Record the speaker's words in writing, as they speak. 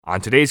On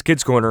today's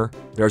Kids Corner,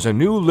 there's a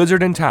new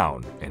lizard in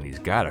town, and he's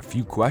got a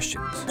few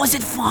questions. Was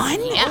it fun?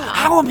 Yeah.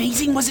 How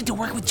amazing was it to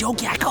work with Joe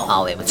Gecko?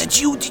 Oh, it was. Did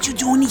you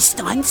do any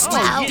stunts?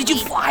 Well, did you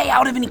fly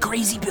out of any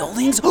crazy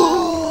buildings?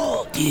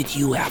 Did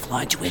you have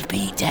lunch with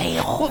Pete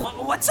Dale?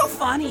 What's so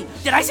funny?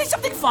 Did I say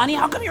something funny?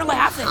 How come you're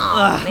laughing?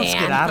 Let's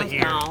get out of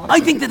here. No. I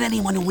think that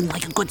anyone who wouldn't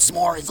like a good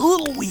s'more is a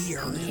little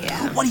weird.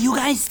 Yeah. What do you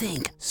guys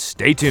think?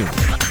 Stay tuned.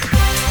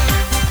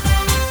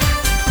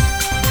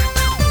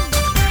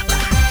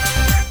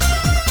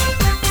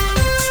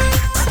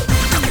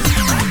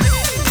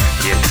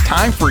 It's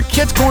time for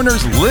Kids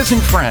Corner's Liz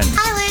and Friends.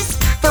 Hi, Liz.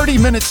 30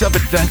 minutes of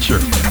adventure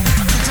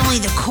It's only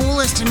the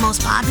coolest and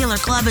most popular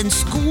club in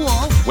school.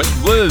 with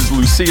Liz,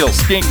 Lucille,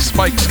 Skink,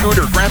 Spike,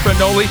 Scooter, Grandpa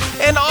Noli,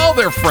 and all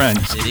their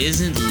friends. It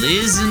isn't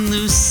Liz and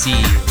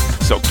Lucille.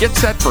 So get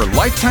set for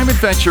lifetime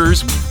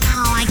adventures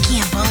Oh, I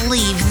can't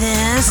believe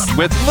this.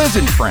 with Liz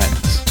and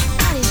Friends.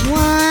 That is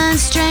one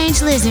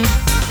strange lizard.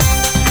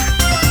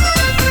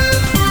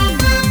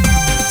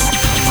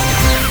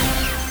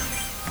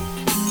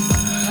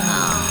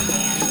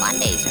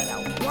 Mondays are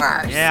the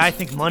worst. Yeah, I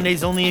think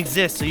Mondays only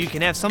exist so you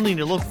can have something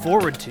to look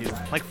forward to,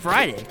 like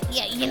Friday.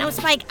 Yeah, you know,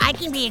 Spike, I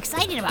can be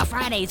excited about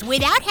Fridays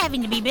without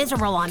having to be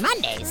miserable on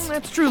Mondays.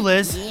 That's true,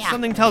 Liz. Yeah.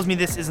 Something tells me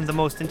this isn't the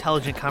most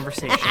intelligent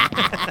conversation.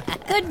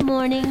 Good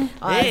morning.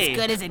 Hey. As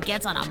good as it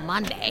gets on a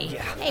Monday.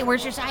 Yeah. Hey,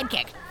 where's your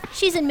sidekick?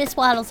 She's in Miss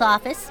Waddle's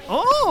office.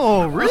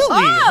 Oh, really?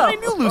 I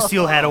knew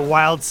Lucille had a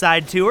wild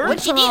side to her.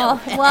 What'd she do?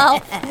 Oh,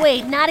 well,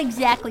 wait, not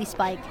exactly,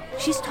 Spike.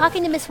 She's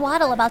talking to Miss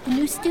Waddle about the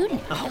new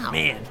student. Oh,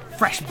 man.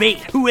 Fresh bait.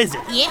 Who is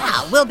it?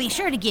 Yeah, we'll be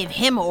sure to give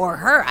him or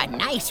her a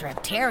nice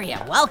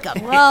Reptaria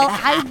welcome. Well,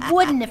 I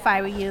wouldn't if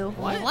I were you.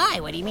 Why?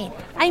 What do you mean?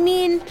 I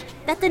mean,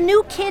 that the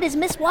new kid is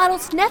Miss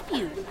Waddle's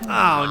nephew.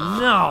 Oh,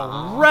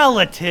 no.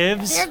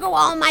 Relatives. There go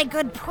all my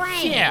good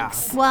pranks. Yeah.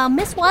 Well,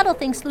 Miss Waddle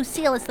thinks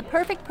Lucille is the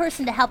perfect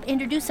person to help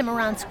introduce him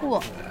around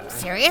school.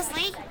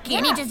 Seriously?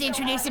 Can't he just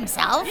introduce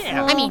himself?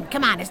 Yeah. I mean,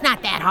 come on, it's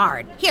not that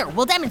hard. Here,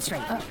 we'll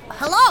demonstrate.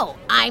 Hello,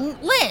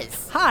 I'm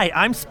Liz. Hi,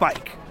 I'm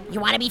Spike. You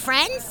want to be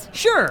friends?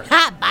 Sure.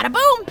 Ha, bada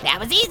boom. That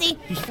was easy.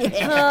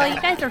 Oh, you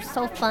guys are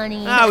so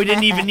funny. We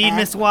didn't even need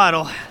Miss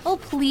Waddle. Oh,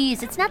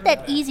 please, it's not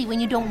that easy when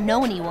you don't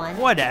know anyone.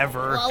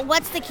 Whatever. Well,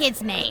 what's the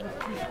kid's name?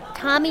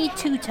 Tommy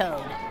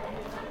Two-Toed.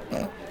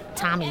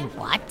 Tommy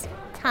what?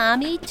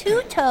 Tommy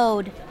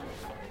Two-Toed.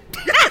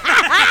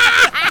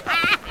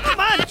 Come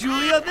on,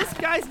 Julia. This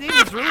guy's name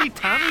is really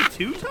Tommy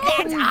Two-Toed?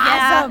 That's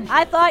Yeah, awesome.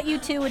 I thought you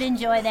two would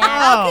enjoy that.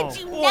 How Oh, could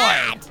you boy.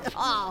 not?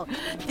 Oh,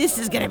 this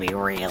is going to be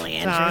really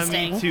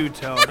interesting. Tommy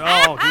Two-Toed.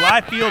 Oh, do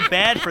I feel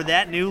bad for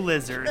that new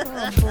lizard?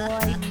 Oh,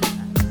 boy.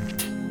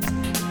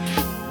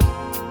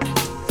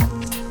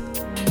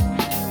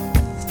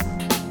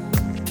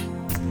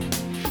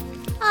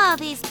 Oh,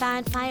 these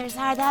bonfires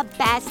are the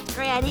best,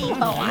 Granny.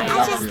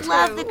 I just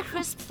love the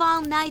crisp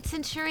fall nights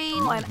in Shireen.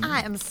 Oh, and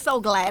I am so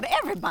glad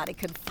everybody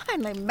could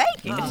finally make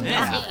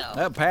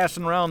it.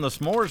 Passing around the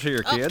s'mores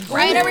here, kids.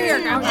 Right over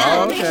here, Grandpa.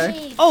 Oh,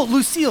 okay. Oh,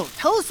 Lucille,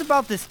 tell us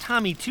about this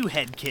Tommy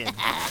Two-Head kid.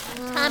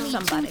 Tommy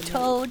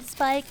Two-Toed,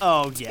 Spike.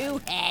 Oh, yeah.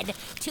 Two-head,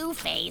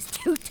 two-face,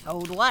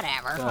 two-toed,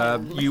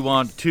 whatever. You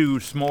want two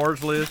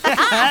s'mores, Liz?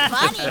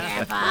 Funny,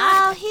 Grandpa.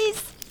 Oh,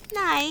 he's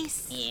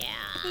nice. Yeah.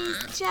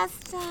 He's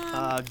just,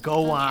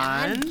 Go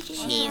on.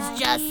 He's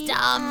just,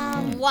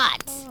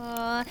 what?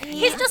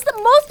 He's just the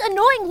most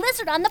annoying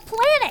lizard on the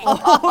planet.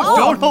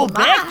 Don't hold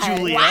back,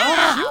 Julia.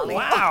 Wow.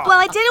 Wow. Well,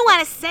 I didn't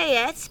want to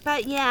say it,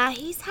 but yeah,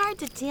 he's hard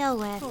to deal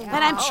with.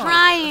 But I'm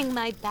trying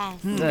my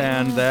best.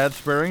 And that's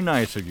very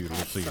nice of you,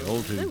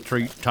 Lucille, to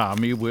treat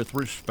Tommy with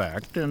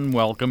respect and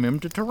welcome him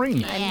to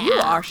Terrain. And you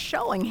are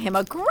showing him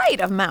a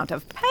great amount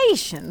of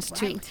patience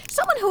to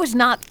someone who is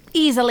not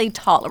easily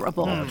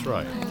tolerable. That's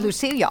right.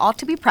 Lucille, you ought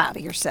to be proud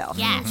of yourself.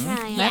 Yes,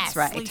 Mhm. yes. That's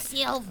right.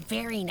 Lucille,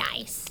 very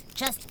nice.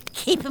 Just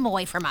keep him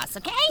away from us,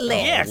 okay?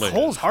 Yeah, Liz.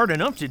 Cole's hard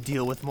enough to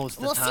deal with most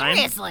of Well, the time.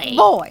 seriously.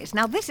 Boys,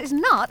 now this is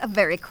not a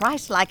very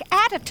Christ-like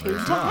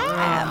attitude to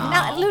have.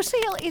 Now,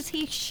 Lucille, is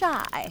he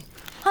shy?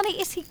 Honey,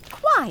 is he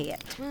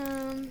quiet?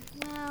 Well,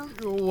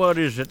 What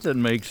is it that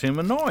makes him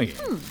annoying?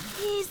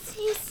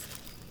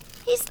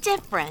 he's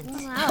different.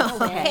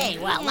 Okay,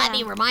 well, let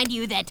me remind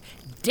you that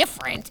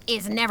different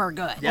is never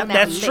good. Yep,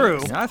 that's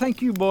true. I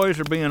think you boys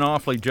are being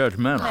awfully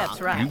judgmental.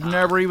 That's right. You've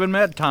never even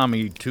met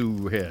Tommy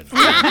Two-Head.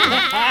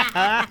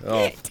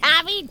 Oh,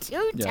 Tommy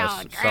Two-Toed,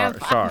 yes.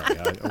 Grandpa. Sorry.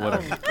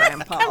 Whatever.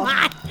 Grandpa. Come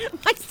on.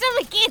 My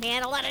stomach can't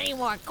handle it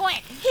anymore.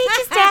 Quick. He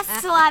just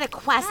asks a lot of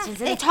questions,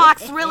 and he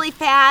talks really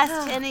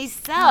fast, and he's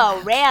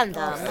so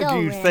random.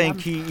 Do you think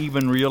he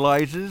even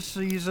realizes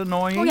he's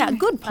annoying? Oh, yeah,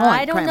 good point,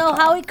 I don't know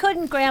Grandpa. how he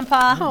couldn't,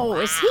 Grandpa. Oh,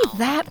 is he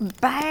that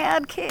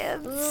bad,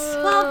 kids?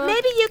 Well,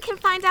 maybe you can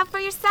find out for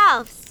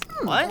yourselves.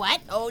 What?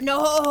 Oh, no,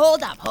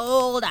 hold up.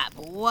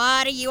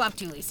 What are you up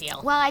to,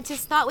 Lucille? Well, I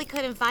just thought we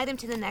could invite him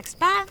to the next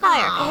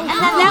bonfire. And then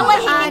that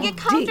way he can get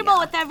comfortable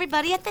with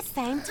everybody at the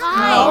same time.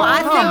 Oh,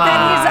 I think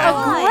that is a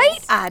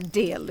great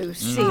idea,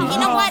 Lucille. You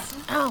know what?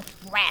 Oh,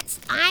 rats.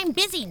 I'm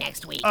busy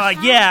next week. I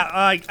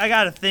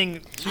got a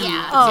thing to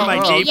my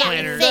day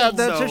planner. That's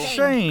a so-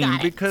 shame Got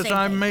it. because Same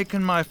I'm thing.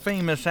 making my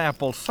famous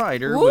apple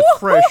cider with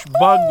fresh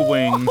bug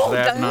wings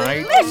that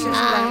night.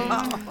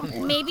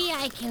 Maybe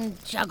I can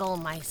juggle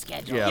my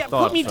schedule. Yeah, Yeah,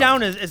 thought put me so.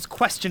 down as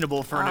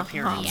questionable for an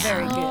appearance.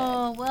 Very good.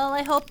 Oh, well,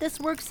 I hope this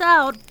works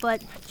out,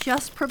 but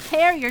just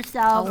prepare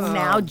yourself. Oh,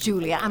 now,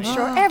 Julia, I'm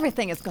sure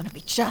everything is going to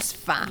be just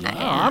fine. Oh,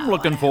 I'm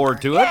looking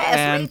forward to it. Yes,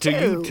 and me to you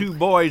too. two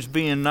boys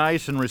being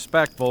nice and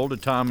respectful to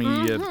Tommy.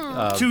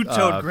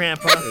 Two-toed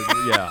grandpa.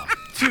 Yeah.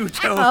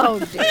 Two-toed. Oh,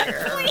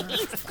 dear.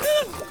 Please,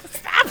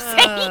 stop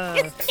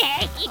saying his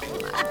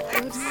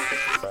name.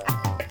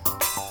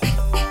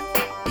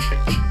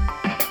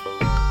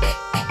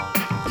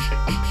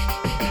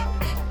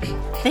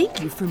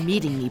 Thank you for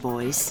meeting me,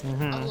 boys.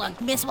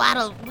 Look, Miss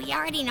Waddle, we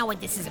already know what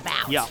this is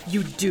about. Yeah.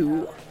 You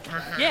do?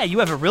 Yeah, you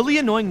have a really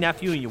annoying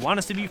nephew and you want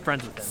us to be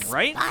friends with him,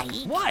 right? Spike.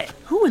 What?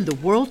 Who in the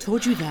world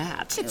told you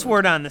that? It's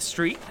word on the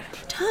street.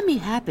 Tommy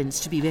happens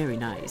to be very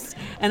nice,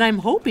 and I'm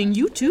hoping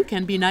you two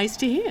can be nice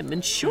to him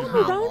and show him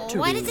around to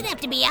Why me. does it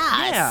have to be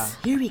us? Yeah.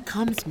 Here he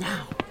comes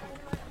now.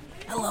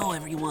 Hello,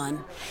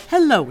 everyone.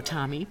 Hello,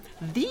 Tommy.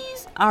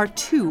 These are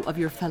two of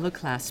your fellow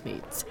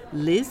classmates,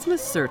 Liz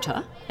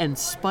Lacerta and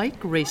Spike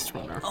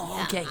Racerunner.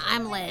 Oh, okay.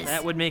 I'm Liz.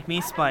 That would make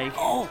me Spike.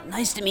 Oh,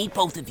 nice to meet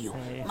both of you.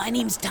 My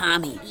name's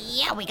Tommy.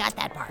 Yeah, we got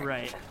that part.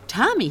 Right.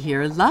 Tommy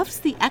here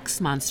loves the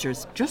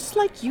X-Monsters just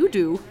like you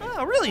do.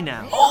 Oh, really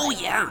now? Oh,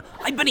 yeah.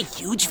 I've been a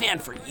huge fan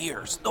for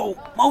years, though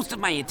most of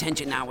my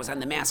attention now is on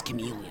the Masked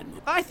Chameleon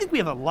movie. I think we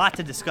have a lot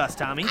to discuss,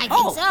 Tommy. I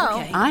think so.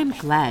 okay. I'm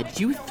glad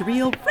you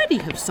three already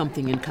have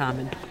something in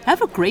common.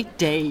 Have a great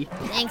day.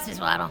 Thanks,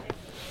 Miss Waddle.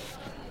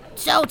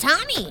 So,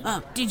 Tommy,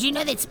 did you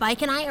know that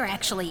Spike and I are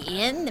actually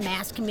in The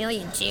Masked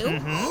Chameleon too?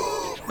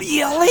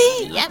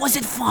 Really? Yep. Was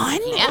it fun?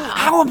 Yeah.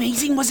 How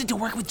amazing was it to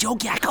work with Joe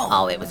Gecko?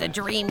 Oh, it was a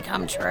dream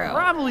come true.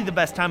 Probably the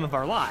best time of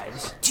our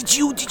lives. Did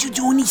you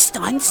do any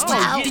stunts?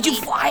 Well, did you we-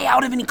 fly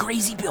out of any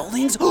crazy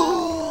buildings?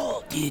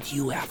 Did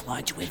you have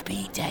lunch with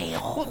Pete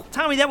Dale? Well,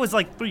 Tommy, that was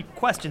like 3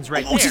 questions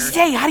right Oh, there. just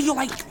say, how do you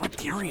like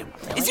Ethereum?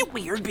 Is it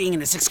weird being in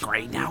the 6th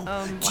grade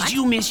now? Did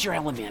you miss your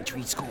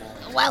elementary school?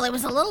 Well, it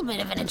was a little bit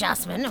of an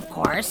adjustment, of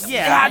course.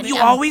 Yeah. Have you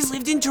always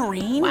lived in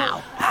Turin?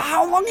 Wow.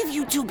 How long have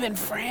you two been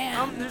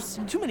friends? There's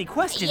too many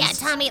questions. Yeah,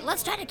 Tommy,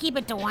 let's try to keep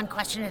it to one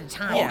question at a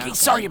time. Okay,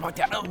 sorry about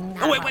that.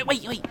 Oh,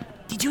 wait.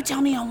 Did you tell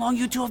me how long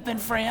you two have been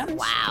friends?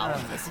 Wow,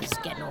 this is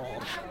getting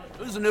old.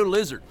 Who's the new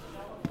lizard?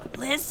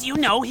 Liz, you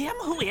know him?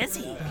 Who is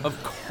he?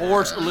 Of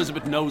course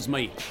Elizabeth knows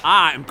me.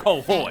 I am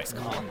Cole Foy.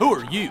 Who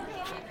are you?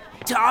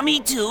 Tommy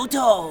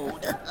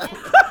Two-Toed.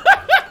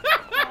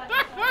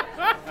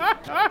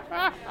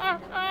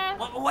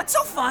 What's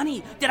so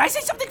funny? Did I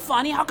say something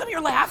funny? How come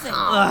you're laughing?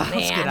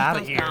 Let's get out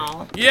of here.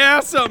 No. Yeah,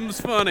 something's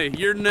funny.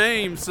 Your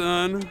name,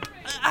 son.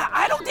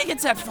 I don't think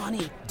it's that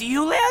funny. Do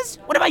you, Liz?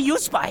 What about you,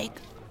 Spike?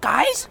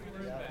 Guys?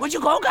 Where'd you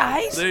go,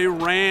 guys? They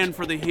ran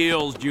for the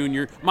hills,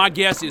 Junior. My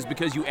guess is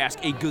because you asked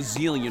a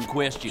gazillion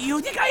questions. You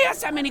think I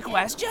asked that many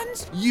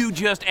questions? You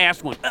just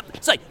asked one.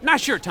 Say,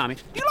 nice shirt, Tommy.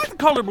 Do you like the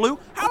color blue?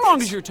 How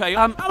long is your tail?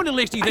 How many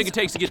licks do you think it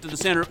takes to get to the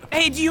center?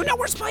 Hey, do you know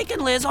where Spike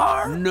and Liz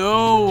are?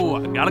 No.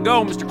 I gotta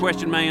go, Mr.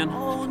 Question Man.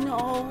 Oh, no.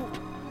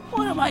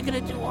 What am I gonna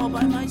do all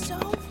by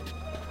myself?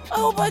 I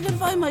hope I can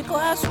find my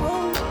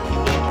classroom.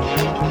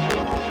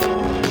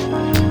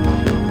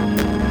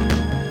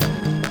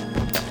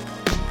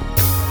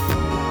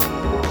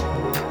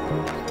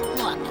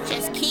 Look,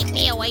 just keep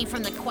me away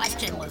from the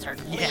question lizard,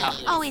 please. Yeah.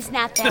 Oh, he's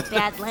not that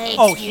bad, Liz.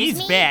 Oh, Excuse he's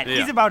me? bad. Yeah.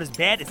 He's about as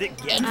bad as it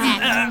gets.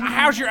 Exactly.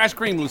 How's your ice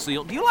cream,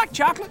 Lucille? Do you like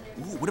chocolate?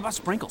 Ooh, what about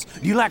sprinkles?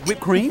 Do you like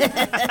whipped cream?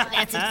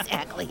 That's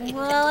exactly.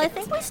 Well, I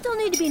think we still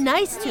need to be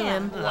nice to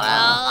him. Well,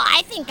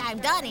 I think I'm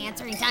done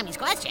answering Tommy's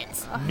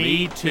questions.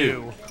 Me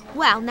too.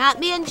 Well, not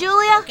me and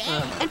Julia. Okay.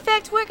 In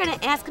fact, we're gonna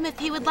ask him if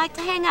he would like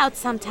to hang out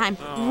sometime.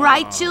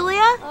 Right,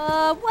 Julia?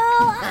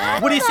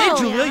 What do you say,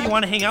 Julia? You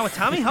want to hang out with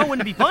Tommy? Huh?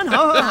 Wouldn't it be fun?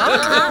 Huh?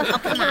 Oh,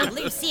 come on,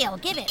 Lucille,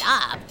 give it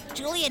up.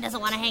 Julia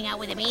doesn't want to hang out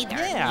with him either.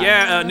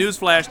 Yeah,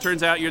 newsflash.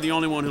 Turns out you're the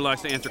only one who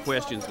likes to answer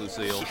questions,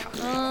 Lucille.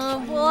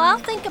 Well, I'll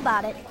think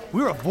about it.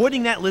 We're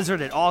avoiding that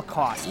lizard at all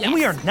costs, and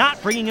we are not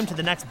bringing him to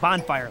the next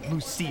bonfire,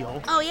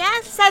 Lucille. Oh,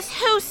 yeah? Says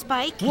who,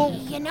 Spike?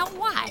 You know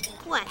what?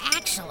 What?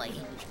 Actually,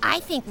 I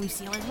think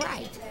Lucille is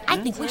right. I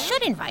think we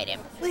should invite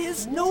him.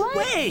 Liz, no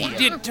way.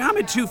 Did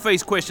Tommy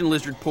Two-Face Question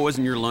Lizard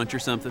poison your lunch or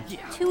something?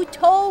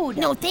 Two-toed.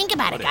 No, think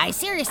about it, guys.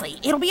 Seriously,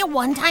 it'll be a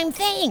one-time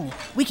thing.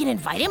 We can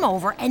invite him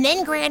over, and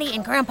then Granny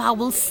and Grandpa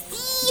will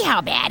see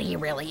how bad he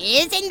really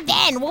is, and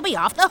then we'll be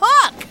off the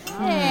hook.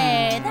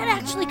 Hey, that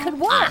actually could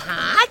work.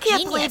 I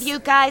can't Genius. believe you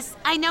guys.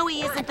 I know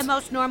he isn't the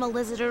most normal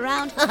lizard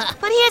around,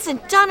 but he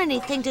hasn't done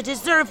anything to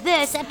deserve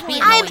this. Except be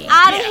I'm annoying.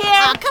 out of here.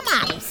 Oh, come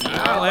on, Lucille.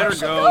 Let her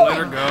go, let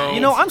her go. You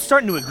know, I'm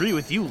starting to agree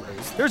with you,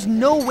 Liz. There's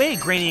no way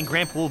Granny and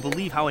Grandpa will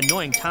believe how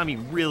annoying Tommy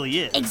really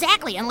is.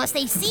 Exactly, unless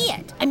they see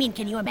it. I mean,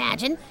 can you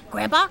imagine?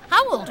 Grandpa,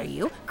 how old are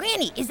you?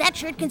 Granny, is that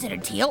shirt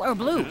considered teal or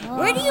blue?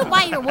 Where do you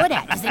buy your wood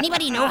at? Does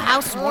anybody know how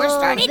s'mores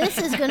started? This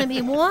is going to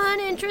be one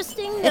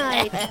interesting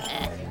night.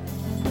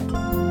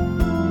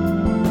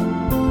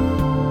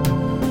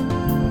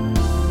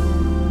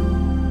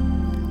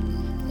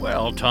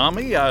 Well,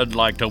 Tommy, I'd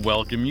like to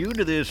welcome you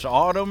to this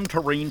autumn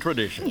Terrine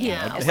tradition.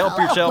 Help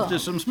yourself to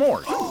some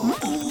s'mores.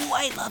 Ooh,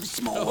 I love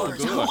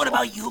s'mores. What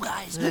about you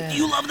guys? Do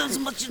you love them as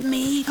much as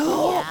me?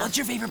 What's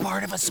your favorite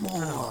part of a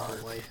s'more?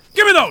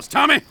 Give me those,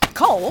 Tommy.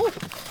 Cole,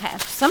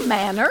 have some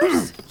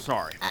manners.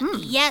 Sorry.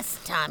 Yes,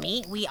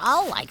 Tommy, we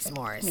all like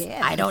s'mores.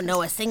 Yeah. I don't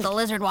know a single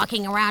lizard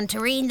walking around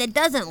Terrine that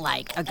doesn't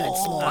like a good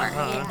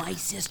s'more. My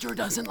sister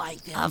doesn't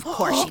like them. Of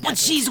course she But doesn't.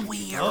 she's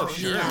weird. Oh,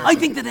 sure. I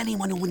think that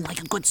anyone who wouldn't like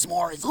a good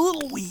s'more is a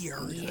little weird.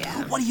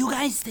 Yeah. What do you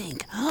guys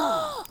think?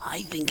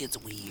 I think it's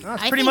weird.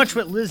 That's pretty much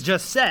what Liz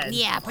just said.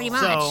 Yeah, pretty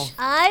much. So,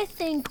 I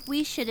think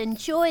we should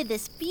enjoy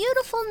this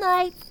beautiful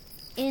night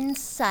in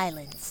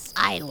silence.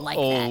 I like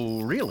that.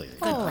 Oh, really?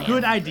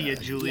 good idea,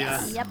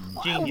 Julia. Yep.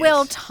 Genius.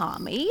 Well,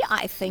 Tommy,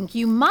 I think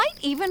you might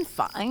even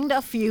find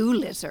a few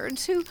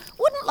lizards who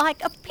wouldn't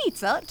like a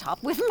pizza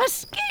topped with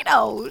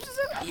mosquitoes.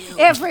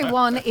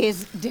 Everyone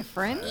is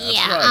different.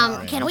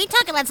 Yeah, can we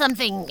talk about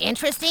something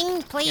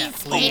interesting,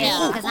 please?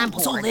 Because I'm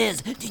bored. So,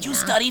 Liz, did you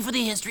study for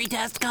the history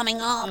test coming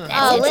up?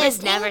 Oh,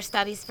 Liz never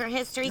studies for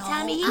history,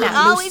 Tommy. He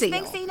Now, always Lucille.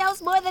 thinks he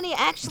knows more than he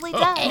actually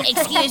does.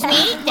 Excuse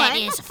me, that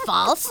is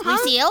false,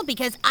 Lucille,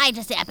 because I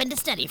just happened to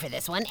study for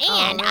this one,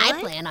 and I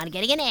plan on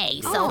getting an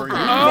A, so...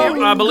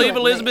 Oh, I believe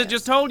Elizabeth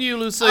just told you,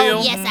 Lucille.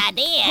 Oh, yes, I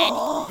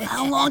did.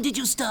 How long did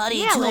you study?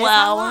 Yeah, 2 Liz,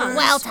 how hours? long?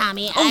 Well,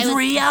 Tommy, I was...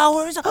 3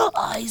 hours?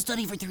 I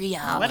studied for 3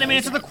 hours. Let him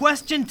answer the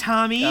question,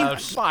 Tommy.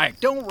 Spike,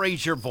 don't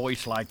raise your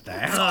voice like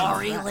that.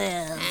 Sorry,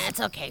 Liz. That's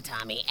okay,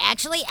 Tommy.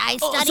 Actually, I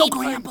studied So, for...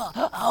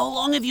 Grandpa, how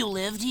long have you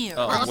lived here?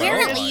 Well,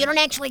 apparently you don't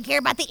actually care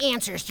about the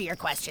answers to your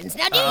questions,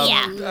 now do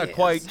ya?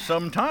 Quite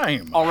some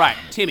time. All right,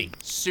 Timmy,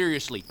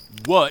 seriously,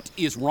 what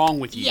is wrong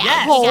with you?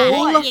 Yeah,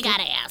 Oh, you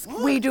gotta ask.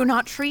 We do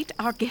not treat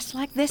our guests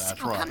like this.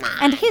 That's right. Come on.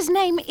 And his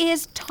name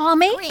is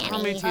Tommy.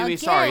 Granny. Timmy, Again.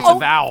 sorry, it's a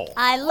vowel.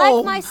 I like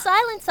Oh. my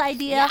silence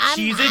idea. Yeah, I'm-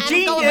 She's a I'm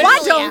genius. going Why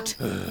with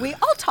don't we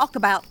all talk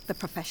about the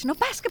professional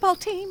basketball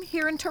team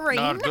here in Terrine?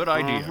 Not a good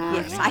idea.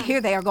 Yes, I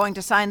hear they are going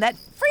to sign that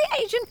free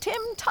agent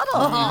Tim Tuttle.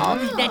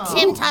 That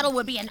Tim Tuttle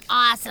would be an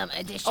awesome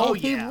addition. Oh,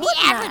 he yeah. would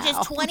He averages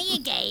now. 20 a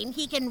game.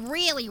 He can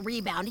really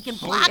rebound. He can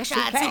block yes, he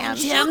shots. can.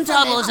 shoot Tim from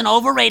Tuttle the- is an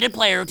overrated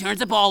player who turns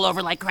the ball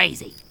over like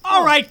crazy.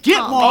 All right, get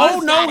Oh,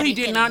 lost. no, gotta he be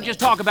did kidding not me. just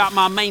talk about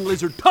my main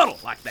lizard, Tuttle,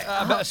 like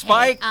that. But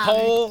Spike,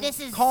 Cole, this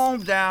is-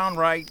 calm down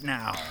right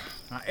now.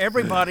 Now,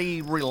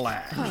 everybody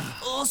relax.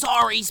 Oh,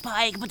 sorry,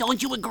 Spike, but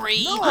don't you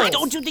agree?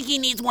 Don't you think he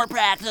needs more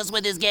practice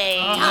with his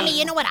game? Tommy,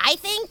 you know what I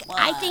think?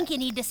 I think you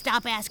need to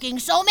stop asking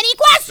so many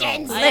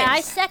questions. Yeah, I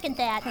second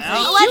that.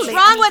 What's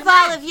wrong with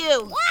all of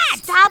you? What?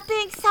 Stop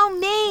being so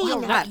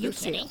mean. Are you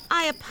kidding?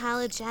 I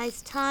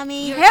apologize,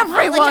 Tommy.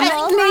 Everyone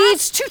apologizing for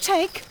needs to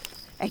take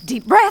a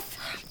deep breath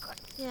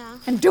Yeah.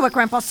 and do what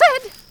Grandpa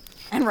said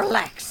and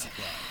relax.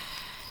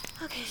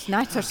 These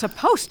nights are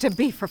supposed to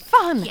be for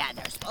fun. Yeah,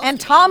 they're supposed And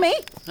to be. Tommy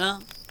Huh?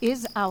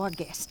 is our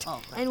guest.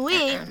 And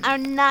we are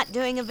not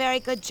doing a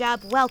very good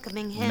job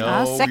welcoming him. No.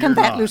 I'll second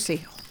you're that, not.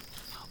 Lucy.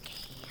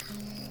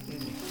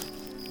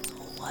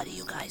 What do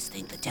you guys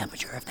think the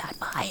temperature of that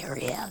fire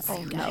is?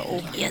 Oh,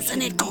 no.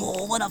 Isn't it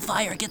cool when a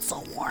fire gets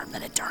so warm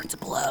that it turns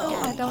blue?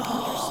 I don't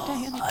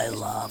understand. I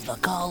love the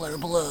color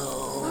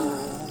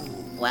blue.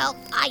 Well,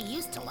 I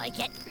used to like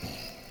it.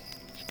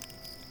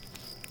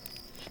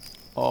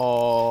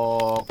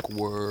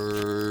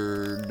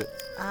 Awkward.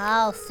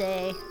 I'll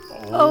say.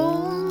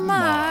 Oh,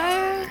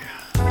 my.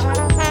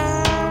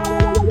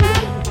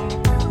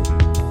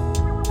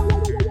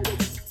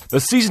 The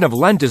season of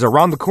Lent is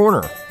around the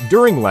corner.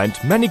 During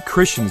Lent, many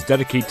Christians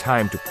dedicate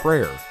time to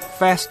prayer,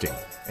 fasting,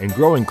 and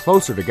growing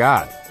closer to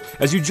God.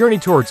 As you journey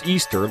towards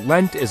Easter,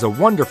 Lent is a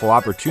wonderful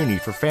opportunity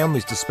for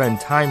families to spend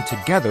time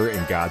together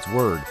in God's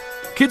Word.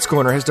 Kids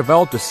Corner has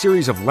developed a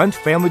series of Lent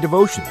family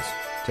devotions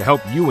to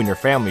help you and your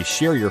family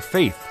share your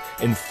faith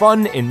in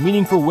fun and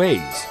meaningful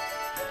ways.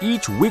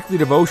 Each weekly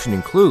devotion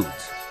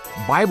includes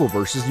Bible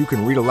verses you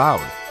can read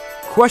aloud,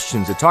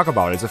 questions to talk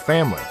about as a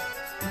family,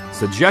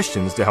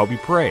 suggestions to help you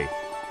pray,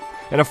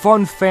 and a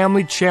fun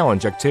family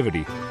challenge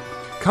activity.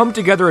 Come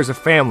together as a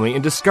family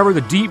and discover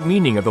the deep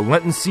meaning of the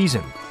Lenten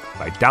season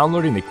by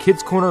downloading the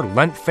Kids Corner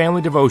Lent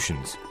Family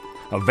Devotions.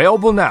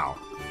 Available now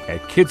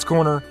at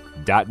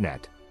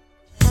kidscorner.net.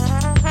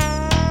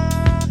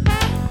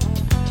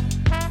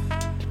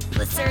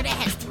 Lacerda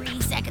has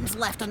 3 seconds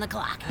left on the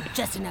clock.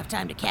 Just enough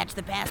time to catch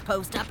the pass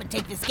post up and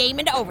take this game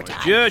into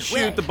overtime. Just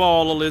shoot the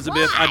ball,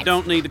 Elizabeth. What? I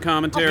don't need the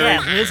commentary.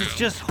 Yeah, Liz, it's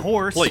just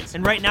horse. Please.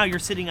 And right now you're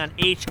sitting on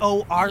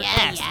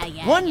H-O-R-S.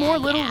 Yeah, One more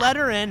little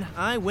letter and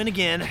I win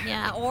again.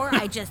 Yeah, or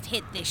I just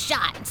hit this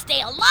shot and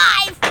stay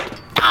alive.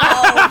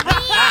 Oh,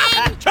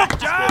 man! Chuck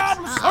job!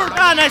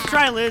 Oh, nice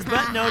try, Liz,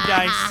 but no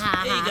dice.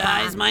 Hey,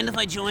 guys, mind if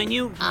I join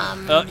you?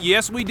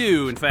 Yes, we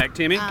do, in fact,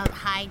 Timmy.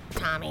 Hi,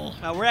 Tommy.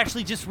 We're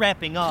actually just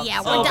wrapping up.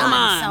 Yeah, so. we're done. Come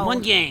on, so-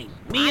 one game.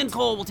 Me and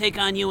Cole will take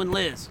on you and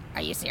Liz.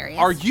 Are you serious?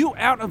 Are you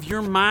out of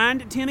your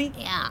mind, Timmy?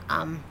 Yeah,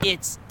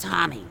 It's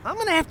Tommy. I'm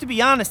gonna have to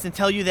be honest and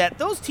tell you that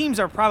those teams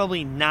are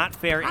probably not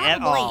fair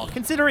at all, Probably.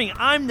 considering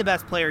I'm the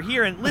best player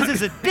here and Liz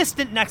is a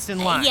distant next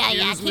in line.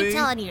 Yeah, keep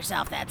telling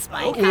yourself that,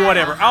 Spike.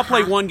 Whatever. I'll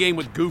play one game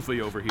with Goofy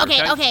over here.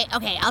 Okay,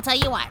 I'll tell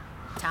you what.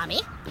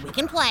 Tommy, we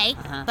can play,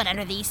 but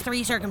under these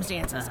 3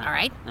 circumstances, all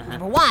right?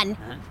 Number 1,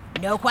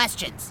 no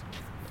questions.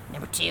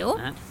 Number 2,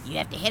 you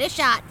have to hit a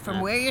shot from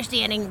where you're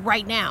standing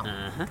right now.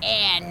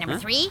 And number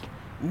 3,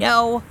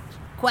 no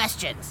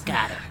questions.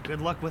 Got it.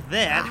 Good luck with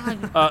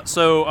that.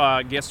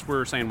 So, guess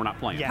we're saying we're not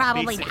playing. Yeah.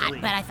 Probably basically.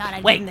 not, but I thought I'd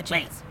give Wait, him the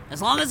chance.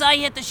 As long as I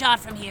hit the shot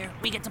from here,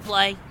 we get to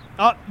play.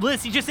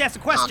 Liz, you just asked a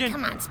Oh, question.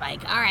 come on,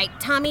 Spike. All right,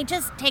 Tommy,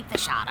 just take the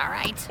shot, all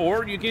right?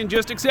 Or you can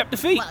just accept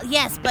defeat. Well,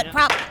 yes, but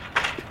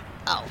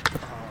Oh.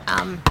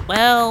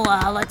 Well,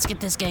 let's get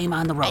this game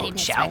on the I road, didn't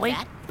shall expect we?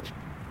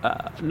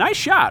 that. Nice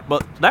shot,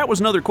 but that was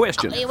another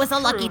question. It was a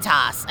lucky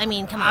toss. I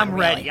mean, come on, I'm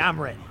really. ready. I'm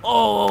ready.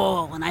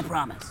 Oh, and I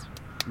promise,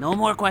 no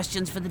more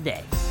questions for the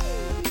day.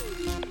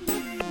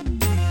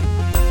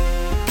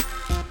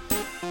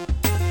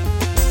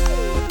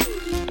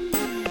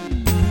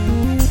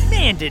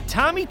 Man, did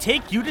Tommy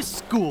take you to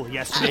school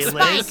yesterday,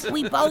 Liz? Spike,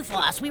 we both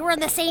lost. We were on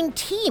the same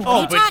team. What Oh,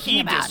 are you but talking he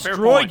about?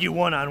 destroyed you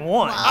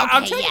one-on-one. Well, I'll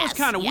okay, tell you yes, what's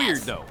kind of yes. weird,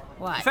 though.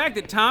 What? The fact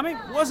that Tommy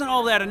wasn't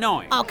all that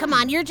annoying. Oh, come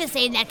on. You're just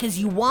saying that because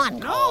you won,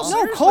 Cole.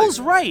 No, Cole's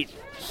right.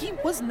 He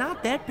was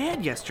not that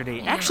bad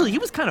yesterday. Actually, he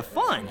was kind of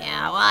fun.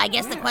 Yeah, well, I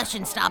guess the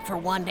question stopped for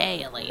one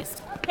day at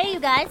least. Hey, you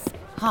guys.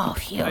 Oh,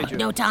 phew.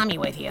 No Tommy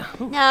with you.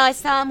 No, I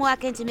saw him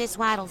walk into Miss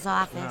Waddle's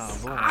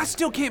office. I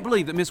still can't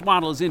believe that Miss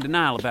Waddle is in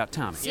denial about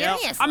Tommy.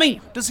 Seriously? I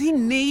mean, does he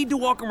need to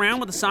walk around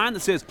with a sign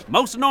that says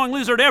 "most annoying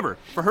lizard ever"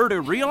 for her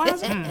to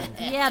realize it?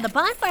 Yeah, the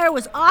bonfire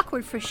was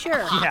awkward for sure.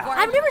 Yeah.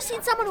 I've never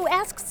seen someone who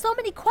asks so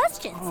many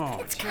questions.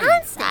 It's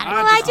constant.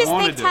 Well, I just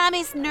wanted think to-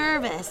 Tommy's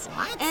nervous.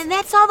 And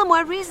that's all the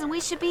more reason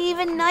we should be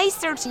even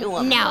nicer to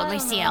him. No,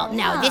 Lucille.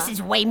 No, this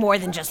is way more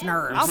than just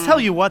nerves. I'll tell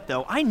you what,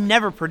 though. I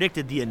never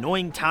predicted the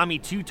annoying Tommy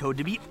Two-Toed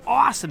to be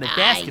awesome at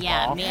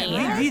basketball. Yeah, me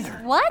neither.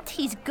 What?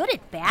 He's good at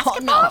Oh,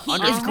 basketball? no,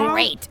 he is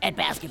great at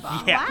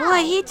basketball. Yeah.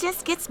 Boy, he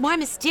just gets more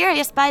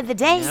mysterious by the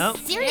day. Yep.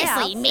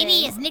 Seriously,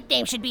 maybe his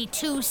nickname should be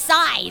Two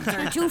Sides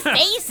or Two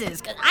Faces,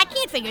 because I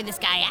can't figure this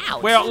guy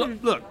out. Well,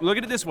 look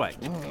at it this way.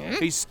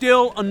 He's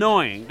still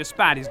annoying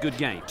despite his good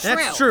game.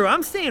 That's true.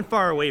 I'm staying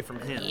far away from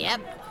him.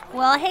 Yep.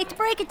 Well, I hate to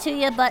break it to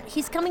you, but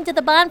he's coming to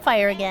the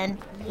bonfire again.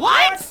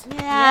 What?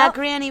 Yeah, Yep.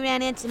 Granny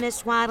ran into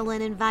Miss Waddle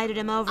and invited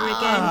him over again.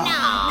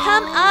 No.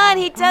 Come on,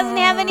 he doesn't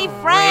have any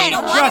friends.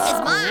 What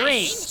is mine?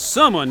 Great.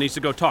 Someone needs to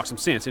go talk some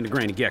sense into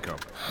Granny Gecko.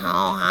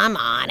 Oh, I'm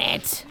on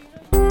it.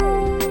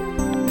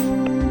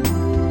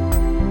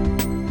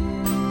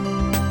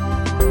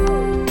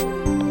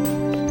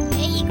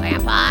 Hey,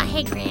 Grandpa.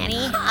 Hey,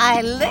 Granny.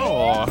 Hi, Liz.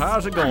 Oh,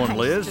 how's it going,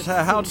 Liz?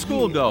 How'd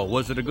school go?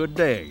 Was it a good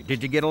day?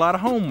 Did you get a lot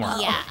of homework?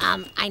 Yeah,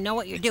 I know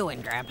what you're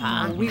doing,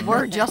 Grandpa. We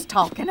were just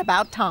talking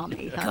about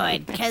Tommy. honey.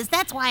 Good, because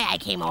that's why I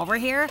came over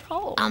here.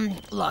 Oh.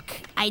 Look,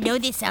 I know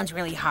this sounds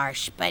really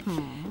harsh, but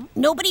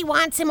nobody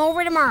wants him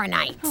over tomorrow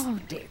night. Oh,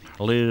 dear.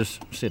 Liz,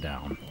 sit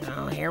down.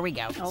 Oh, here we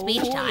go.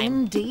 Speech Oh, time.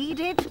 indeed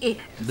it is.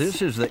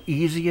 This is the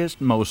easiest,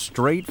 most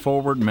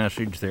straightforward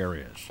message there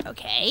is.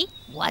 Okay,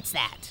 what's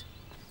that?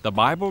 The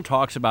Bible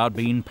talks about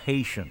being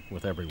patient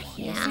with everyone.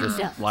 Yeah.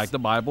 Just like the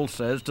Bible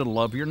says to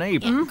love your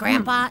neighbor.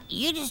 Grandpa,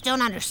 you just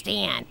don't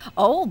understand.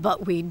 Oh,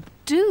 but we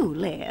do,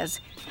 Liz.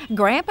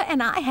 Grandpa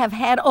and I have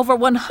had over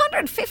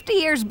 150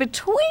 years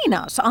between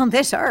us on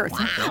this earth.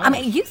 I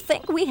mean, you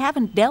think we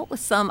haven't dealt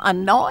with some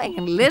annoying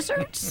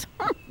lizards?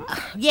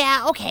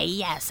 Yeah, okay,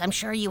 yes, I'm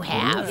sure you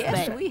have.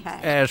 Yes, but we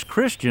have. As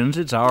Christians,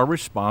 it's our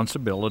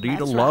responsibility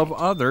to love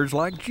others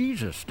like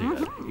Jesus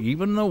did,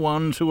 even the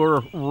ones who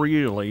are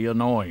really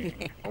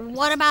annoying.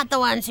 what about the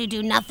ones who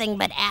do nothing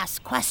but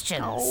ask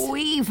questions? Oh,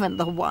 even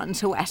the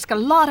ones who ask a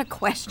lot of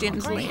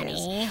questions, Granny.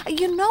 Liz.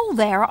 You know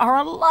there are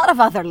a lot of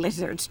other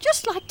lizards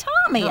just like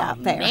Tommy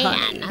out there, Man,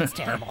 honey. that's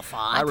terrible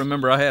thought. I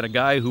remember I had a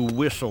guy who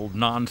whistled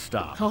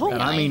nonstop.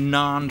 and I mean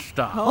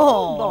nonstop.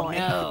 Oh, boy.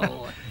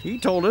 No. He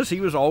told us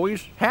he was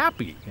always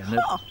happy, and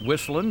that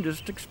whistling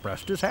just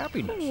expressed his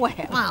happiness. Well,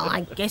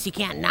 I guess you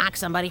can't knock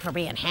somebody for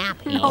being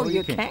happy. no,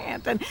 you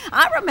can't. And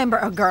I remember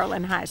a girl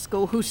in high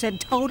school who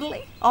said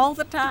totally all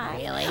the time.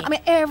 Really? I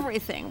mean,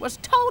 everything was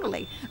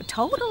totally.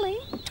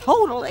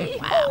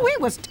 Oh,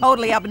 it was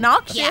totally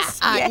obnoxious.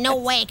 Yeah, Yes. no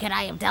way could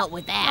I have dealt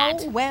with that.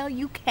 Oh, well,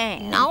 you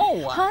can.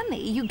 No.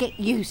 Honey, you get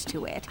used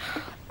to it.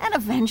 And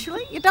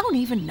eventually, you don't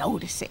even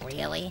notice it.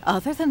 Really?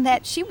 Other than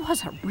that, she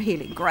was a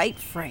really great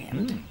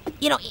friend.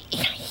 You know,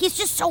 he's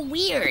just so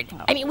weird.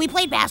 I mean, we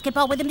played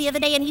basketball with him the other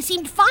day, and he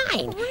seemed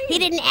fine. He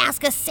didn't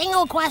ask a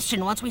single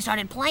question once we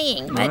started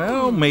playing. But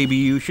Well, maybe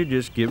you should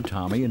just give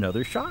Tommy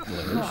another shot,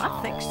 Liz.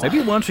 I think so.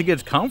 Maybe once he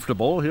gets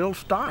comfortable, he'll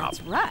stop.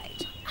 That's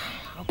right.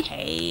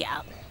 okay,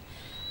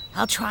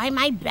 I'll try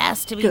my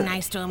best to be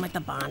nice to him at the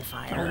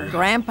bonfire.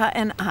 Grandpa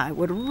and I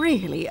would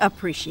really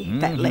appreciate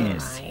that,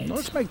 Liz.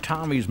 Let's make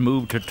Tommy's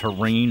move to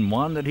Terrain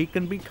one that he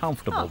can be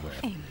comfortable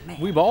with.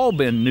 We've all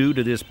been new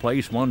to this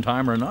place one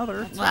time or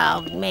another.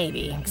 Well,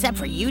 maybe, except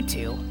for you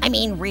two. I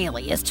mean,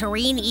 really, is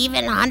Tareen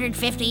even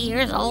 150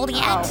 years old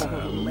yet?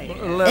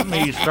 Let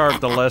me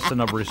start the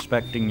lesson of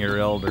respecting your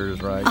elders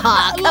right now.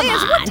 Aw, come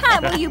Liz, on. what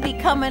time will you be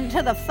coming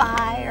to the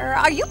fire?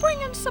 Are you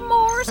bringing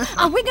s'mores?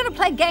 Are we going to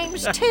play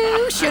games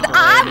too? Should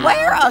I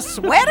wear a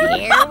sweater?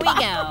 Here we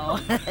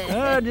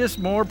go. Just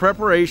more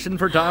preparation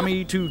for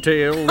Tommy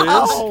Two-Tail, Liz.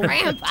 Oh,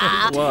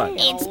 Grandpa. What?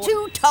 It's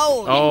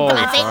two-toed. Oh,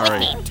 Say it sorry.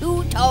 with me,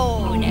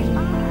 two-toed.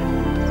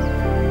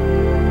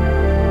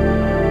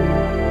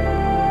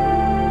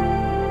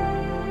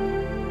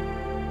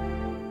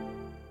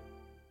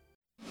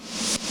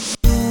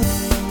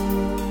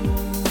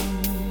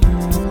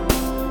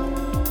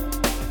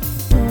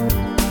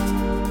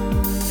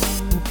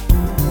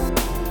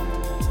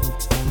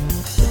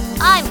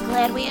 I'm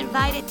glad we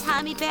invited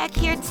Tommy back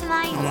here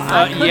tonight.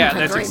 Yeah,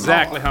 that's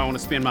exactly how I want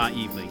to spend my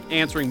evening.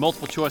 Answering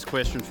multiple choice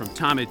questions from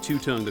Tommy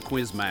Two-Tongue, the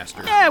quiz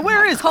master. Yeah,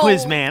 where is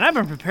Quizman? I've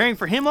been preparing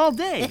for him all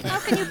day. How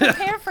can you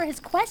prepare for his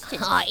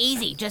questions? Oh,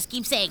 easy. Just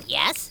keep saying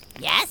yes,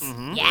 yes,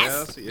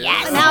 yes,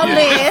 yes. Now,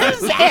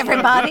 Liz,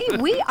 everybody,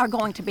 we are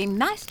going to be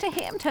nice to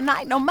him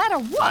tonight, no matter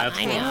what.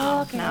 I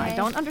know. Now, I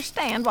don't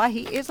understand why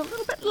he is a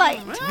little bit late.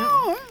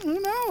 Well, who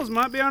knows?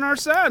 Might be on our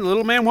side. The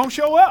little man won't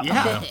show up.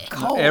 Yeah.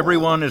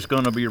 Everyone is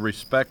going to be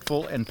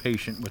respectful and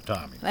patient with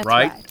Tommy. That's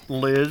right, right.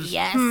 Liz?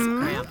 Yes,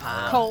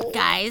 Grandpa.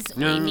 Guys,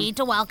 we need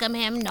to welcome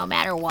him no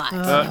matter what.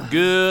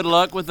 Good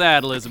luck with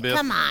that, Elizabeth.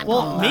 Come on.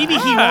 Well, maybe he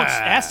won't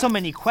ask so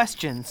many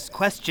questions.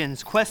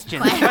 Questions.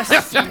 questions.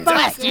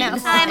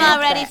 I'm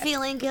already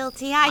feeling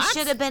guilty. I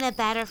should have been a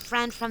better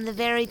friend from the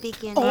very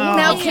beginning.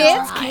 Now,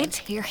 kids,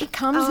 here he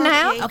comes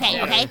now.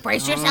 Okay,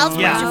 brace yourselves,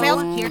 Yeah. brace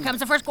yourselves. Here comes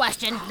the first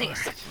question.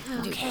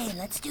 Okay,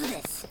 let's do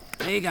this.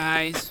 Hey,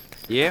 guys.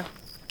 Yeah?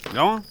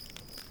 Go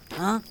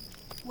on.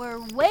 We're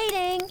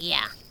waiting.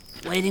 Yeah.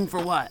 Waiting for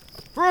what?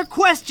 For a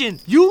question.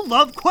 You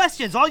love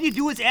questions. All you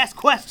do is ask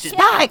questions.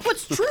 Spike.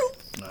 What's true?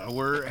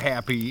 We're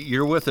happy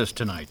you're with us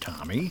tonight,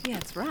 Tommy. Yeah,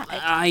 that's right.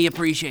 I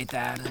appreciate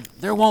that.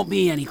 There won't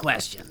be any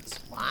questions.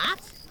 What?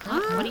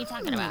 What are you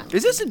talking about?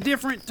 Is this a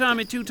different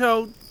Tommy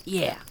Two-Toed?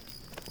 Yeah.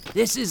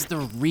 This is the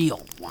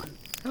real one.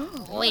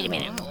 Wait a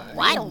minute.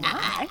 What?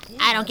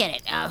 I don't get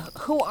it.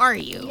 Who are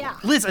you? Yeah.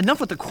 Liz, enough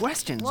with the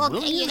questions, Well,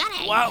 will you? you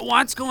gotta.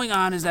 What's going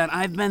on is that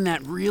I've been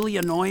that really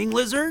annoying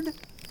lizard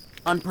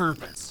on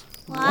purpose.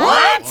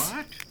 What?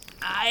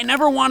 I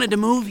never wanted to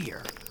move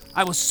here.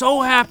 I was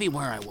so happy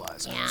where I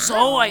was. Yeah.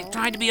 So I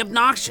tried to be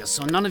obnoxious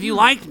so none of you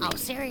liked me. Oh,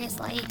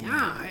 seriously?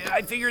 Yeah,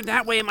 I figured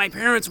that way my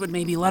parents would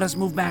maybe let us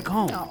move back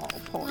home. Oh,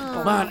 poor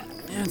boy. But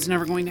it's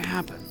never going to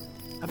happen.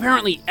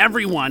 Apparently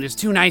everyone is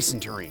too nice in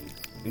Turin,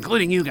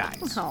 including you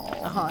guys. Oh,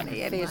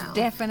 honey, it is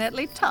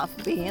definitely tough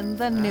being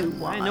the new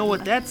one. I know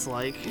what that's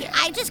like.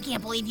 I just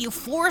can't believe you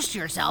forced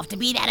yourself to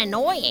be that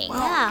annoying.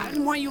 Well, I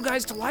didn't want you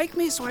guys to like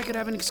me so I could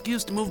have an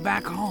excuse to move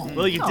back home.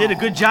 Well, you did a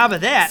good job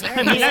of that. I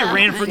mean, I Seriously?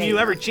 ran from you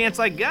every chance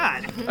I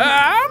got.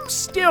 I'm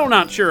still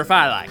not sure if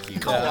I like you.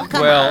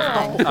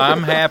 Well,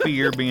 I'm happy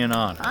you're being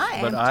honest, I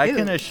am but I too.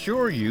 can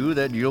assure you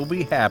that you'll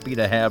be happy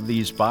to have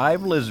these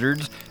 5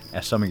 lizards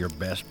as some of your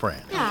best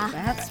friends.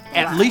 That's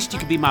At least you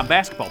could be my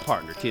basketball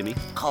partner, Timmy.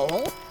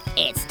 Cole,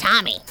 it's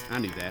Tommy. I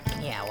knew that.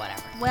 Yeah,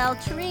 whatever. Well,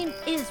 Turin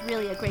is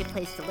really a great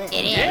place to live.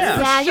 It is.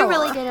 Yeah, you're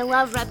really gonna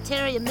love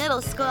Reptaria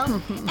Middle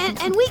School.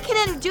 and we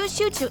can introduce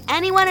you to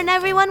anyone and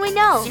everyone we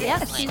know.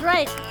 Yes, she's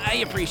right.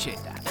 I appreciate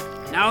that.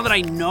 Now that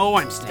I know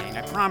I'm staying,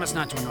 I promise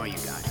not to annoy you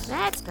guys.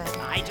 That's good.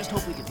 I just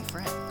hope we can be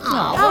friends.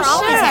 Oh, we're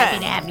always sure. happy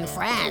to have new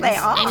friends. They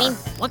are. I mean,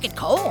 look at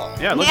Cole.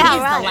 Yeah, look He's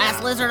at the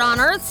last lizard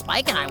on Earth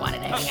Spike and I wanted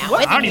to hang out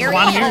What? with. I don't and even here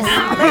want he to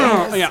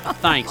is. Oh, yeah,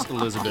 thanks,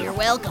 Elizabeth. You're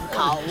welcome,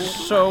 Cole.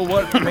 So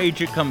what made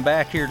you come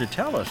back here to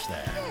tell us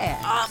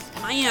that?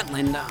 My Aunt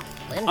Linda,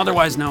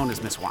 otherwise known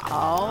as Miss Waddle.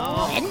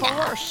 Oh, of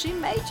course, she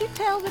made you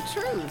tell the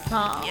truth,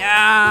 huh?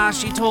 Yeah,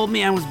 she told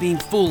me I was being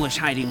foolish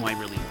hiding who I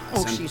really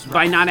was, and she's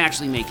by not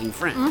actually making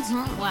friends.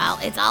 Well,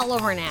 it's all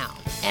over now.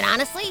 And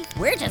honestly,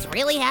 we're just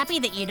really happy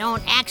that you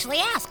don't actually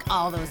ask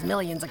all those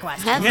millions of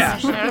questions. Yeah.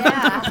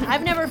 Yeah,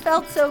 I've never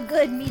felt so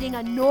good meeting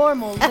a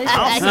normal lizard.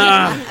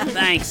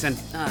 Thanks, and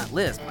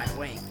Liz, by the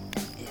way,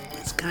 it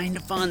was kind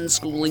of fun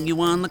schooling you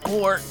on the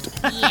court.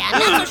 Yeah, I'm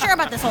not so sure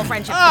about this whole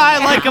friendship.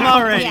 I like him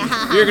already.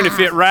 You're gonna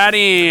fit right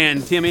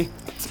in, Timmy.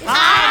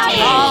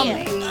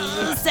 Tommy!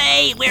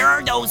 Say, where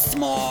are those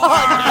s'mores?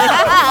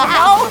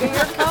 Oh, no,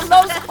 here come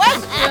those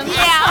questions.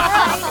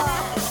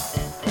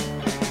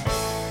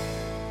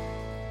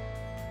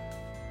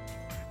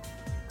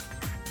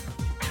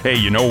 Hey,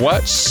 you know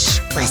what? Shh,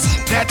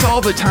 listen. That's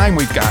all the time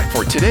we've got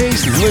for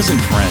today's Liz and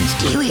Friends.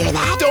 Do you hear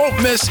that?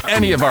 Don't miss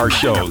any of our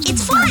shows.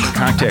 It's fun.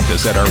 Contact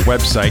us at our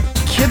website,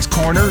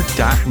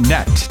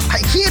 kidscorner.net. I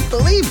can't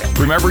believe it.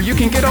 Remember, you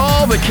can get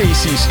all the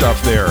KC stuff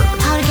there.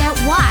 How to get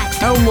what?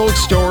 Download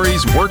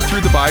stories, work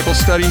through the Bible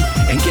study,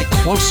 and get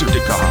closer to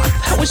God.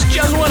 That was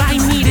just what I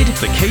needed.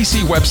 The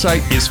KC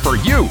website is for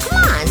you.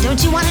 Come on,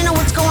 don't you want to know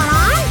what's going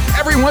on?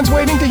 Everyone's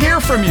waiting to hear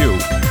from you.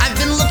 I've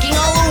been looking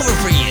all over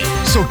for you.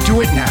 So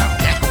do it now.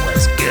 That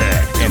was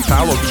good. And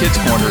follow Kids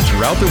Corner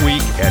throughout the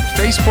week at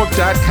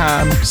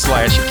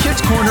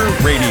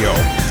facebook.com/KidsCornerRadio.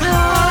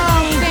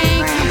 Oh,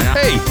 thank you.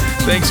 Hey,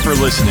 thanks for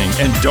listening,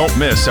 and don't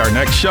miss our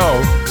next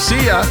show.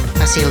 See ya.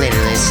 I'll see you later,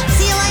 Liz.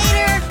 See you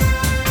later.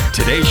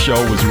 Today's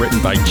show was written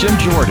by Jim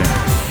Jordan.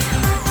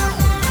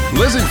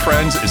 Liz and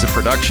Friends is a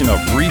production of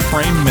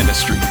Reframe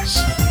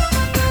Ministries.